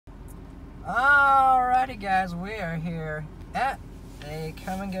Alrighty guys, we are here at a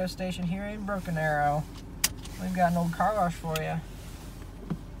Kum Go station here in Broken Arrow. We've got an old car wash for you.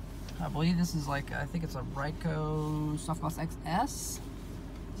 I believe this is I think it's a Ryko Softgloss XS.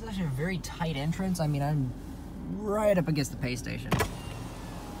 This is actually a very tight entrance. I mean, I'm right up against the pay station. Wash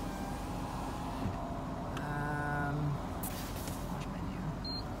menu.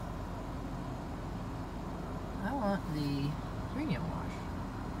 I want the premium wash.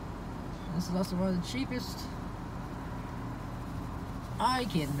 This is also one of the cheapest. Are you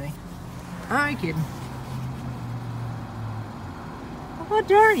kidding me? Are you kidding? What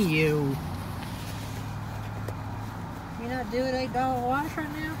are you? You're not doing $8 wash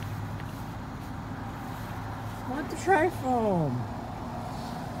right now? Want the tri-foam?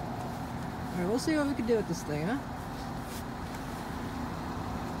 Alright, we'll see what we can do with this thing, huh?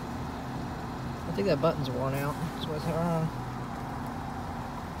 I think that button's worn out. That's what's wrong.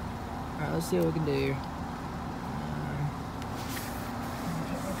 Alright, let's see what we can do here.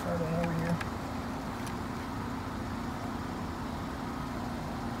 Check my card over here.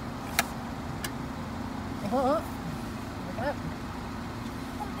 Look up.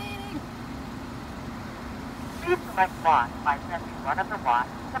 Please select wash by pressing one of the wash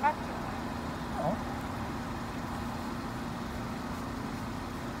selected. Oh.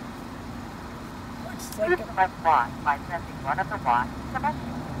 Looks like Please select wash by pressing one of the wash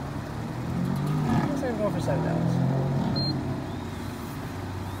selected. I guess I'm going for $7.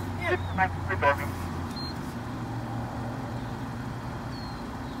 Please select removing.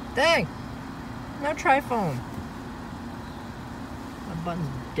 Dang! No tri-foam. My button's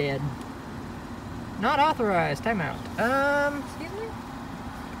dead. Not authorized. Timeout. Excuse me?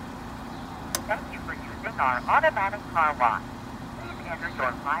 Thank you for using our automatic car wash. Please enter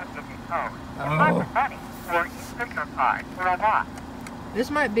your 5-digit code. Oh. Deposit money or insert your card for a wash.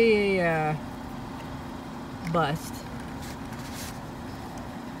 This might be a bust.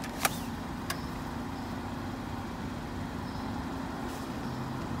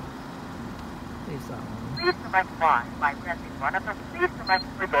 Please Please select wash by pressing one of the. Please select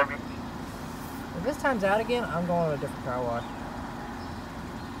removing. If this time's out again, I'm going to a different car wash.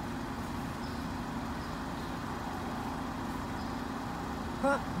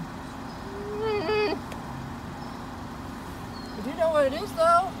 Huh. You do know what it is,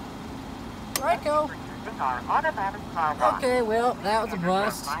 though? Ryko. Okay, well, that was a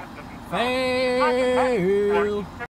bust. Fail.